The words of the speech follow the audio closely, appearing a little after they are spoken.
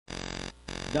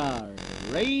The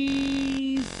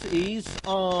race is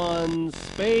on.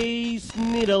 Space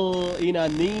Needle in a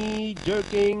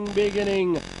knee-jerking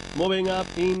beginning. Moving up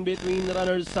in between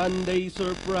runners, Sunday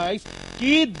Surprise.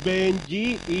 Kid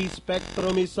Benji is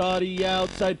Spectrum is on the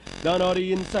outside. Down on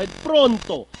the inside,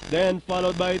 Pronto. Then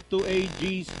followed by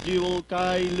 2AG's Jewel.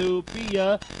 Kai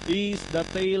Lupia is the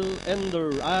tail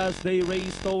ender as they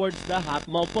race towards the half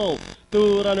mile pole.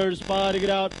 Two runners fighting it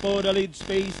out for the lead.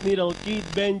 Space Needle, Kid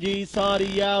Benji is on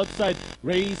the outside.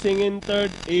 Racing in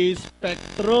third is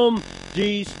Spectrum.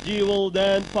 G's Jewel,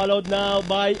 then followed now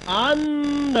by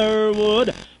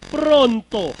Underwood.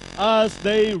 Pronto as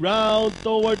they round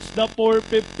towards the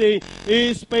 450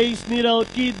 is Space Needle.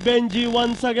 Kid Benji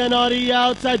once again on the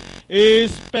outside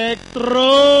is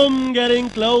Spectrum getting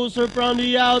closer from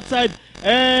the outside,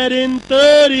 and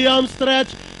into the home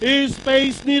stretch is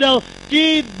Space Needle.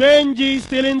 Kid Benji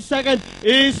still in second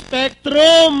is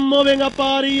Spectrum moving up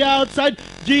on the outside.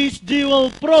 G's Jewel,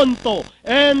 Pronto,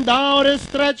 and down the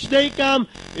stretch they come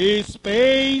is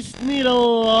Space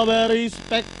Needle over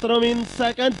Spectrum in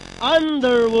second,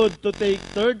 Underwood to take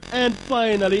third, and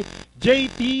finally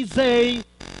JTZ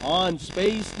on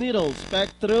Space Needle,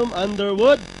 Spectrum,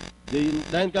 Underwood.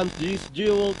 Then comes G's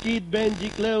Jewel, Kid Benji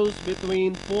close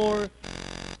between four.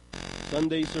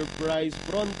 Sunday Surprise,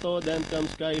 Pronto, then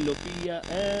comes Kai Lupia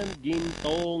and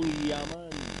Gintong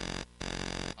Yaman.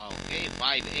 Okay,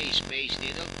 5A Space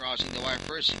Needle crossing the wire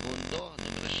first. Segundo,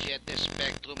 numero 7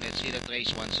 Spectrum. Let's see the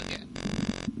race once again.